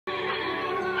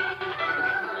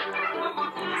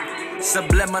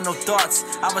Subliminal thoughts.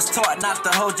 I was taught not to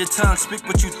hold your tongue, speak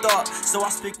what you thought. So I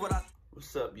speak what I...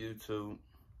 What's up, YouTube?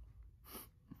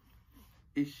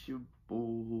 It's your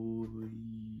boy.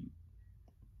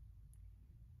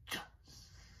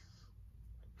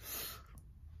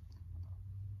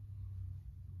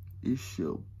 It's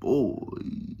your boy.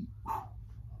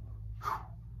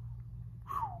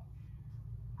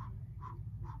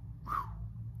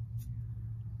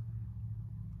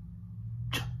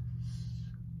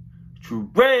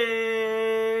 Trey,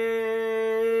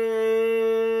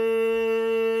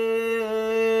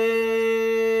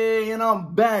 and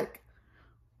I'm back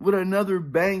with another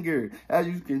banger. As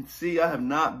you can see, I have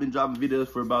not been dropping videos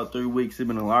for about 3 weeks. There's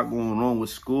been a lot going on with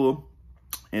school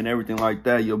and everything like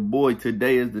that. Your boy,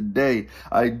 today is the day.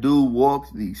 I do walk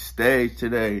the stage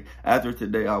today. After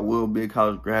today, I will be a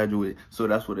college graduate. So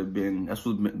that's what it's been. That's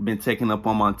what's been taking up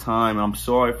all my time. I'm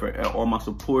sorry for all my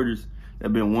supporters that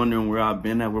have been wondering where I've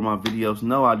been at with my videos.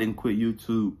 No, I didn't quit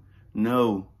YouTube.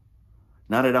 No.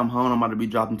 Now that I'm home, I'm about to be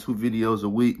dropping 2 videos a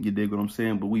week. You dig what I'm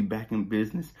saying? But we back in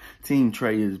business. Team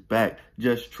Trey is back.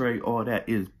 Just Trey, all that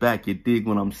is back. You dig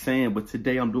what I'm saying? But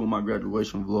today I'm doing my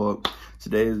graduation vlog.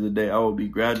 Today is the day I will be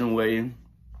graduating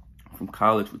from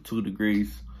college with 2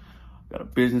 degrees. Got a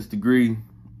business degree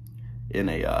and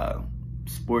a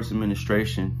sports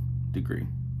administration degree.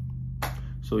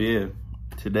 So yeah,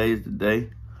 today is the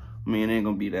day. I mean, it ain't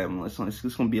gonna be that much. It's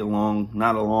just gonna be a long,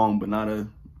 not a long long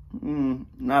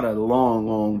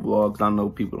vlog, because I know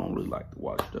people don't really like to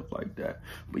watch stuff like that.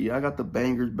 But yeah, I got the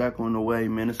bangers back on the way,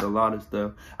 man. It's a lot of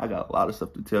stuff. I got a lot of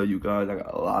stuff to tell you guys. I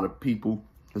got a lot of people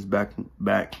that's back in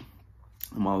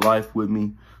my life with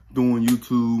me doing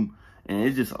YouTube, and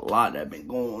it's just a lot that been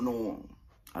going on.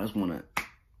 I just want to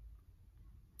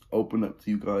open up to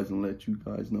you guys and let you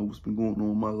guys know what's been going on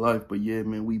in my life. But yeah,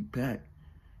 man, we back.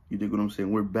 You dig what I'm saying?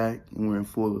 We're back and we're in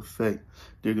full effect.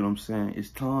 Dig what I'm saying? It's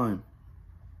time.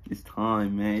 It's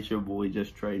time, man. It's your boy,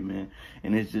 Just Trey, man.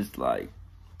 And it's just like,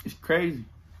 it's crazy.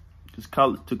 Because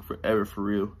college took forever, for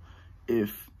real.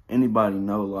 If anybody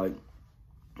know, like,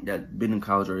 that been in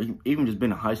college or even just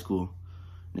been in high school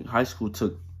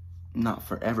took not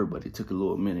forever, but it took a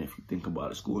little minute if you think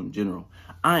about it, school in general.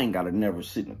 I ain't got to never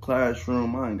sit in a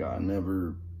classroom. I ain't got to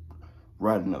never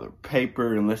write another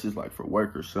paper unless it's like for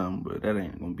work or something, but that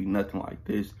ain't gonna be nothing like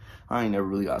this. I ain't never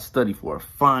really got to study for a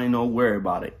final, worry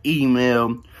about an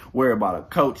email, worry about a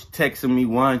coach texting me,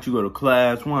 why didn't you go to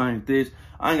class, why ain't this?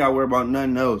 I ain't got to worry about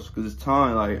nothing else, because it's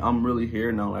time. Like, I'm really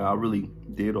here now. Like, I really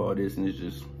did all this, and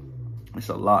it's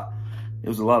a lot. It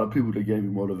was a lot of people that gave me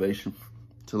motivation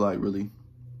to like really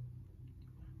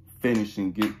finish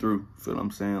and get through. Feel what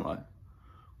I'm saying? Like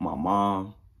my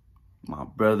mom, my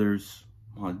brothers,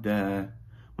 my dad,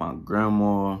 my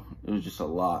grandma. It was just a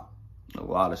lot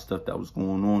of stuff that was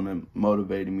going on that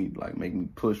motivated me, like make me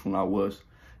push when I was.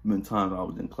 Been times I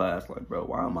was in class like, bro,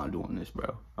 why am I doing this,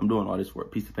 bro? I'm doing all this for a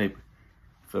piece of paper.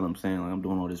 Feel what I'm saying? Like, I'm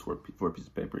doing all this work for a piece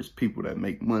of paper. It's people that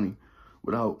make money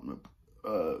without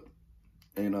a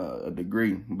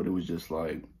degree, but it was just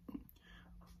like,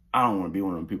 I don't want to be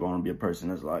one of them people. I want to be a person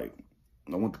that's like,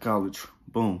 I went to college,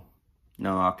 boom.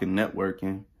 Now I can network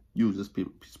and use this piece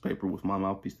of paper with my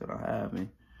mouthpiece that I have and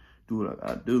do what I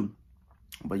gotta do.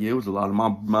 But yeah, it was a lot of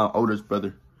my oldest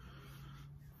brother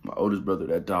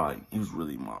that died. He was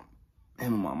really him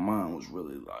and my mom was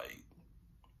really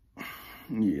like,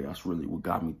 yeah, that's really what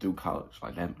got me through college.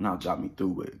 Like, that not got me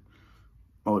through, but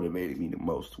motivated me the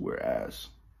most. Whereas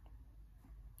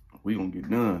we gonna get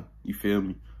done, you feel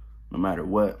me? No matter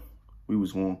what, we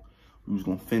was gonna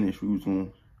finish. We was gonna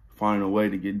find a way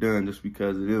to get done just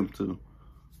because of them too.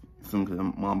 Because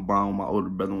my older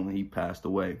brother, when he passed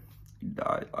away, he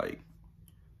died like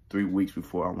 3 weeks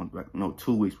before I went back. No,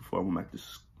 2 weeks before I went back to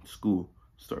school,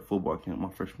 start football camp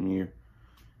my freshman year.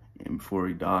 And before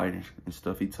he died and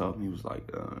stuff, he told me, he was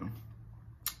like,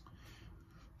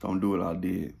 don't do what I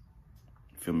did.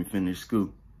 Feel me? Finish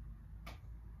school.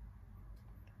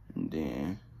 And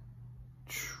then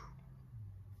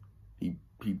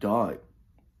he died.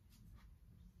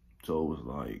 So it was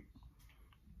like,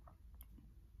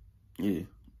 yeah,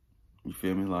 you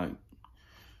feel me? Like,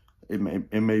 it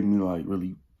made me like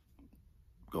really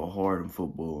go hard in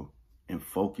football and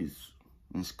focus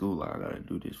in school. Like, I gotta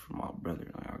do this for my brother.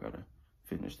 Like, I gotta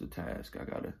finish the task. I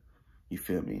gotta, you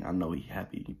feel me? I know he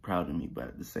happy, he proud of me, but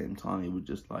at the same time, it was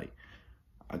just like,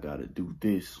 I gotta do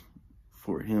this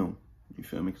for him. You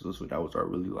feel me? Because that was our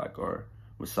really like our,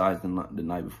 besides the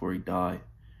night before he died,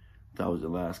 that was the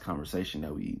last conversation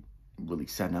that we really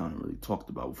sat down and really talked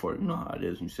about before. You know how it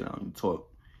is when you sit down and you talk,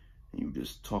 and you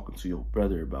just talking to your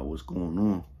brother about what's going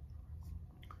on.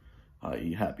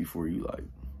 He happy for you, like,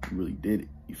 we really did it.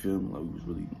 You feel me? Like, we was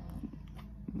really,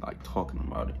 like, talking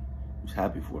about it. He was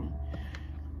happy for me.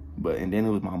 And then it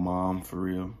was my mom, for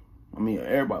real. I mean,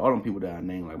 everybody, all them people that I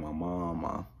named, like my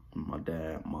mom, my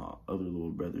dad, my other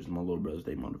little brothers,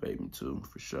 they motivate me too,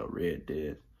 for sure. Red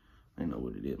did. They know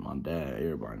what it is. My dad,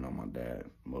 everybody know my dad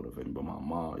motivated me. But my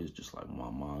mom is just like my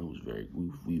mom. Was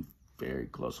we very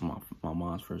close. My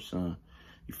mom's first son.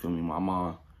 You feel me? My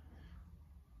mom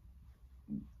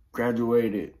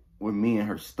graduated with me in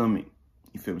her stomach.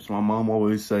 You feel me? So my mom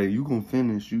always say, you gonna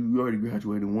finish. You already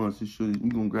graduated once. You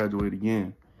gonna graduate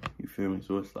again. You feel me?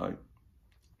 So it's like,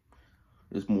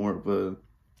 it's more of a,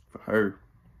 for her.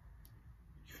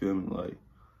 You feel me? Like,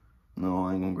 no,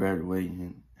 I ain't gonna graduate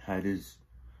and have this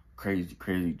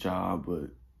crazy job, but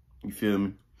you feel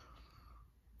me?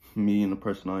 Me and the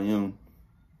person I am,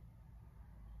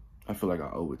 I feel like I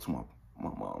owe it to my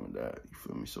mom and dad. You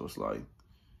feel me? So it's like,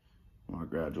 when I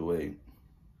graduate,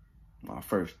 my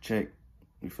first check,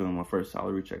 you feel me? My first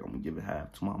salary check, I'm gonna give it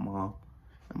half to my mom.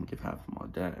 I'm gonna give half to my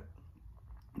dad.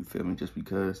 You feel me? Just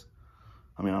because,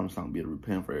 I mean, I'm just not gonna be able to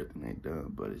repent for everything they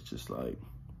done, but it's just like,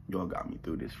 y'all got me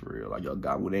through this for real. Like, y'all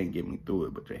got, well, they didn't get me through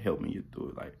it, but they helped me get through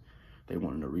it. Like, they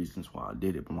one of the reasons why I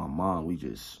did it. But my mom,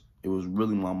 it was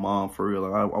really my mom for real.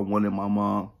 Like, I wanted my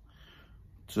mom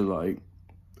to, like,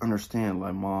 understand,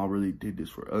 like, Mom really did this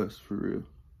for us, for real.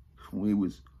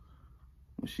 When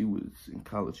she was in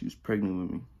college, she was pregnant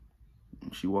with me.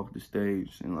 And she walked the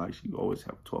stage, and, like, she always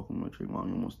have to talk with me, Trey, Mom,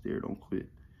 you almost there, don't quit.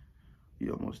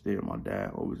 You almost there. My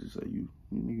dad always just say, you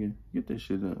nigga, get that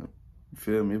shit done. You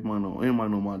feel me? Anybody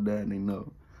know my dad, they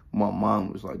know. My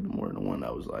mom was, like, the one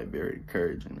that was, like, very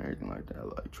encouraging and everything like that.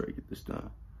 Like, Trey, get this done.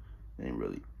 Ain't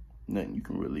really nothing you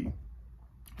can really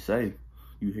say.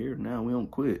 You here now, we don't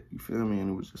quit. You feel me? And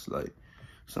it was just like,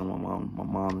 so my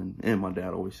mom and my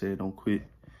dad always said, don't quit.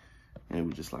 And it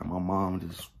was just like, my mom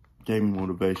just gave me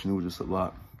motivation. It was just a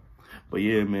lot. But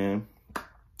yeah, man,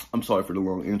 I'm sorry for the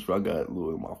long intro. I got a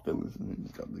little in my feelings and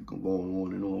just got going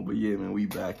on and on. But yeah, man, we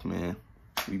back, man.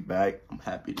 We back. I'm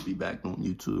happy to be back on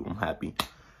YouTube. I'm happy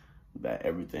that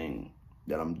everything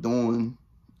that I'm doing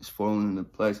is falling into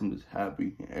place. I'm just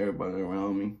happy, and everybody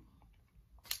around me.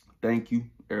 Thank you,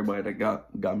 everybody that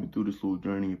got me through this little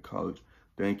journey of college.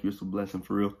 Thank you. It's a blessing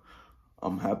for real.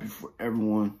 I'm happy for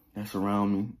everyone that's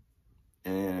around me,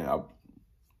 and I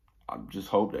just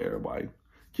hope that everybody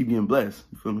keep getting blessed.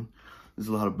 You feel me? There's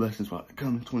a lot of blessings about to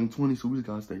come in 2020, so we just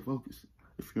gotta stay focused.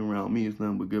 If you're around me, it's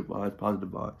nothing but good vibes, positive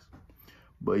vibes.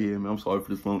 But yeah, man, I'm sorry for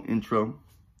this long intro.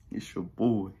 It's your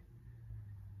boy,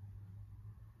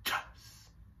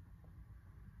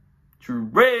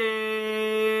 Trey,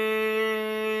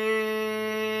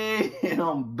 and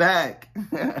I'm back.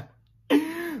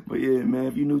 But yeah, man,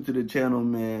 if you're new to the channel,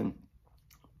 man,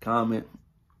 comment,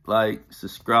 like,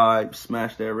 subscribe,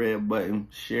 smash that red button,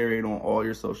 share it on all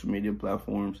your social media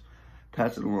platforms,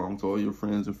 pass it along to all your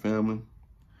friends and family,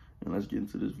 and let's get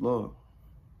into this vlog.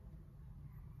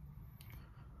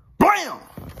 Bam!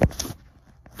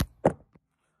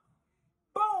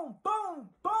 Boom, boom,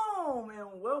 boom,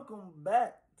 and welcome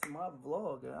back to my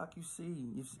vlog. Like you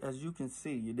see, as you can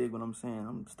see, you dig what I'm saying?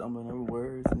 I'm stumbling over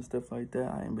words and stuff like that.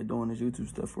 I ain't been doing this YouTube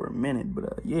stuff for a minute,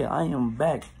 but yeah, I am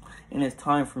back, and it's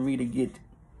time for me to get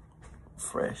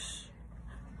fresh,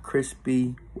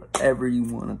 crispy, whatever you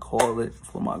want to call it,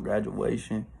 for my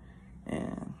graduation.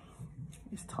 And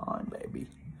it's time, baby.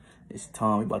 It's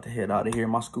time. We about to head out of here.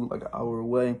 My school like an hour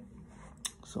away,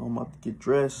 so I'm about to get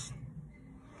dressed.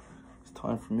 It's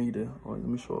time for me to, oh, let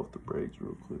me show off the braids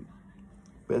real quick.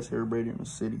 Best hair braider in the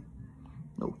city.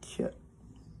 No cap.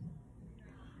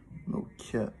 No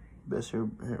cap. Best hair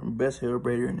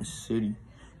braider in the city.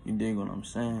 You dig what I'm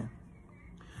saying?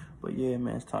 But yeah,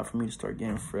 man, it's time for me to start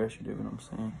getting fresh. You dig what I'm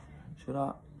saying?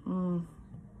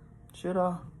 Should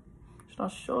I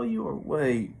show you or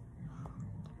wait?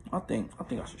 I think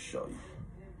I should show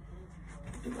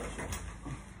you.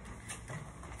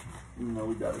 You know,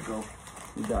 we gotta go.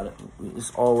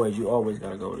 You always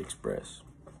gotta go with Express.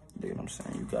 You dig what I'm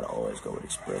saying? You gotta always go with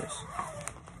Express.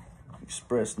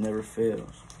 Express never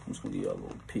fails. I'm just gonna give you a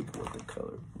little peek of what the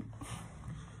color.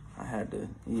 I had to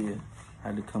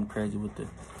come crazy with the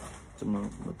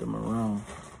maroon.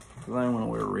 Cause I didn't want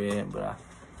to wear red, but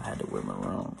I had to wear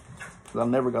maroon. Cause I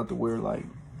never got to wear like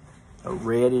a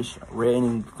red,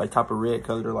 any like type of red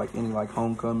color, like any like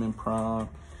homecoming, prom,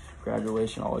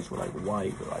 graduation. I always wear like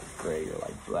white or like gray or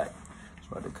like black. So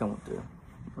I had to come with the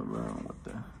maroon with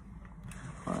the.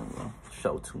 I ain't gonna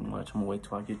show too much. I'm gonna wait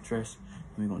till I get dressed.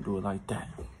 We're gonna do it like that.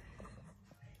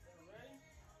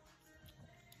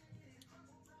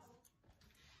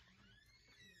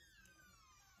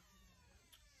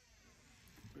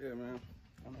 Yeah, man.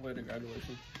 On the way enjoyed the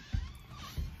graduation.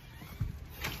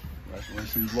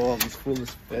 Graduation vlog was full of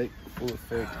effect.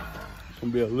 It's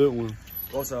gonna be a lit one.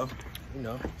 Also, you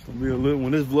know, it's gonna be a lit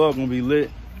one. This vlog gonna be lit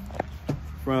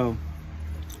from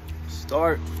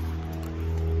start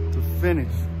to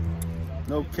finish.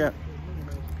 No cap.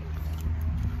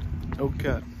 No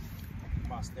cap. I'm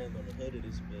about to stand on the hood of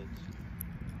this bitch.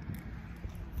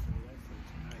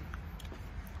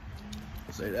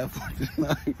 Say that for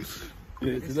tonight.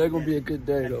 Yeah, today gonna be a good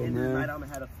day though, man. Tonight I'm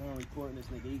gonna have a phone recording this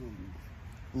nigga. He gonna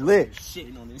be lit.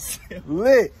 shitting on this.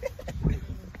 Lit.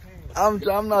 I'm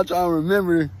not trying to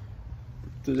remember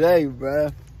today,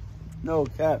 bruh. No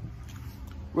cap.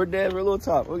 We're dead. We're a little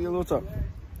top. We'll get a little top.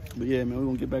 But yeah, man, we're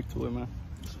gonna get back to it, man.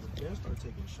 Yeah, start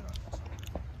taking shots.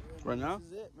 Right now?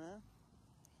 This is it, man.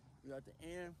 We got the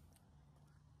end.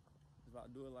 It's about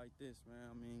to do it like this, man.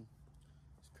 I mean,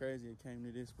 it's crazy it came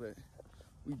to this, but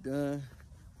we done.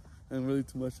 Ain't really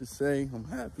too much to say. I'm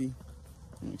happy.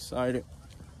 I'm excited.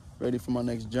 Ready for my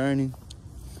next journey.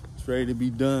 It's ready to be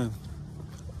done.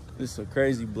 This is a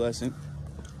crazy blessing.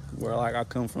 Where like I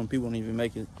come from, people don't even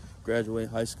make it graduate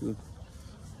high school.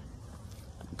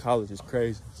 College is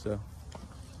crazy, so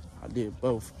I did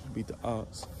both. Beat the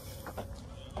odds.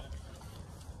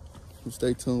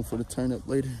 Stay tuned for the turn up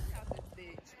later.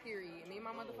 Period. Me and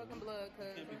my motherfucking blood, cuz.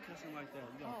 You can't be kissing like that.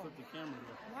 You gotta flip the camera.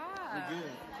 Why? You're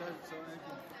good.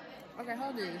 Okay,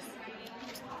 hold this.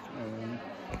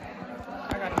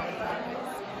 I got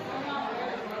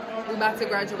it. We about to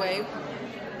graduate.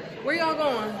 Where y'all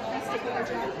going?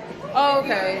 Oh,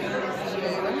 okay.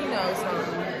 Shit, let me know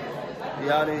something. We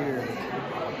out of here.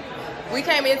 We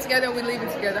came in together and we leaving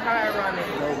together. How ironic.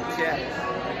 No cap.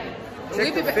 We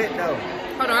Check the be fit though.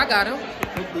 Hold on, I got him.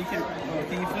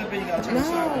 Can you flip it? You gotta turn the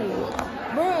side.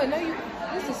 No. Bruh, no, you.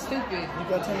 This is stupid. You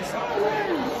gotta turn the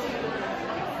side.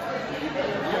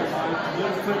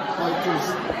 Flip like this.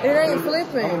 It ain't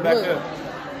flipping. I'm back Look. up.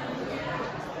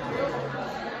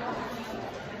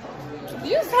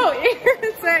 You so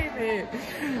irritating.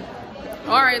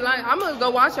 All right, like I'm gonna go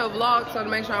watch your vlog so to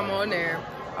make sure I'm on there.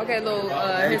 Okay, little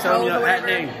Hey, his tell me hoes your or at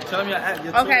whatever. name. Tell me your at.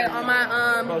 Your Okay, Twitter. on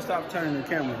my Bro, stop turning the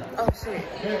camera. Oh shit.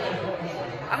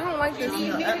 I don't like this. Tell me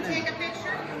your at name. Take a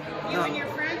picture? You and your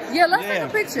friends? Yeah, let's take a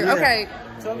picture. Yeah. Okay.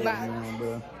 Tell me, Bye. man,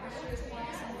 bro.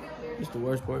 It's the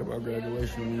worst part about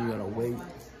graduation when you gotta wait.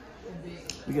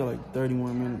 We got like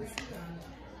 31 minutes.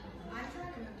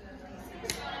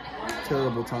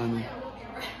 Terrible timing.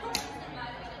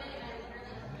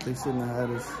 They shouldn't have had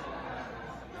us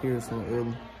here so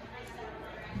early.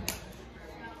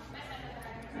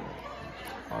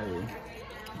 Oh yeah.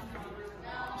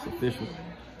 It's official.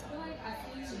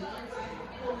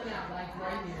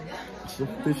 It's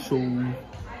official.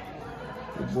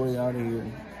 The boy out of here.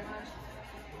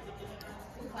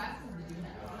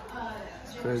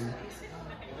 It's crazy.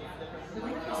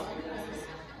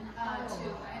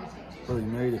 Really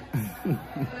made it.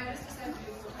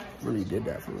 Really did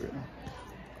that for real.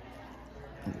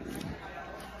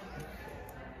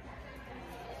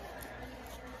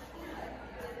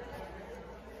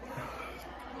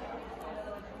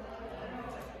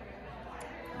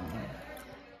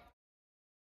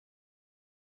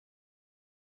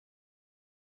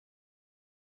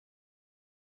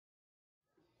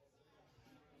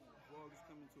 Vlog is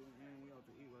coming to an end. We out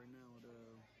to eat right now at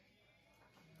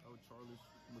old Charlie's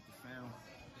with the fam.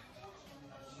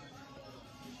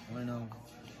 Bueno.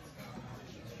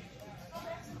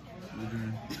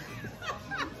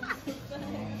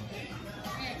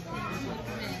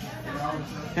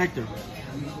 Hector.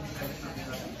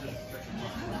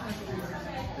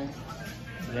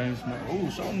 James, oh,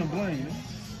 show him the bling.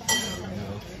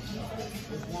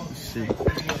 Let's see.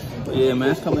 But yeah, man,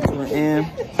 it's coming to an end.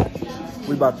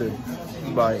 We about to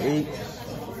eat.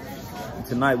 And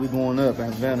tonight we going up in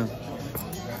Havana.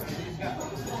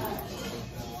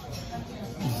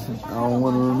 I don't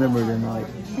want to remember tonight.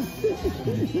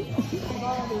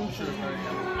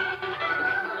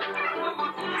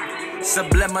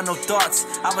 Subliminal thoughts.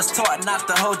 I was taught not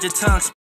to hold your tongue.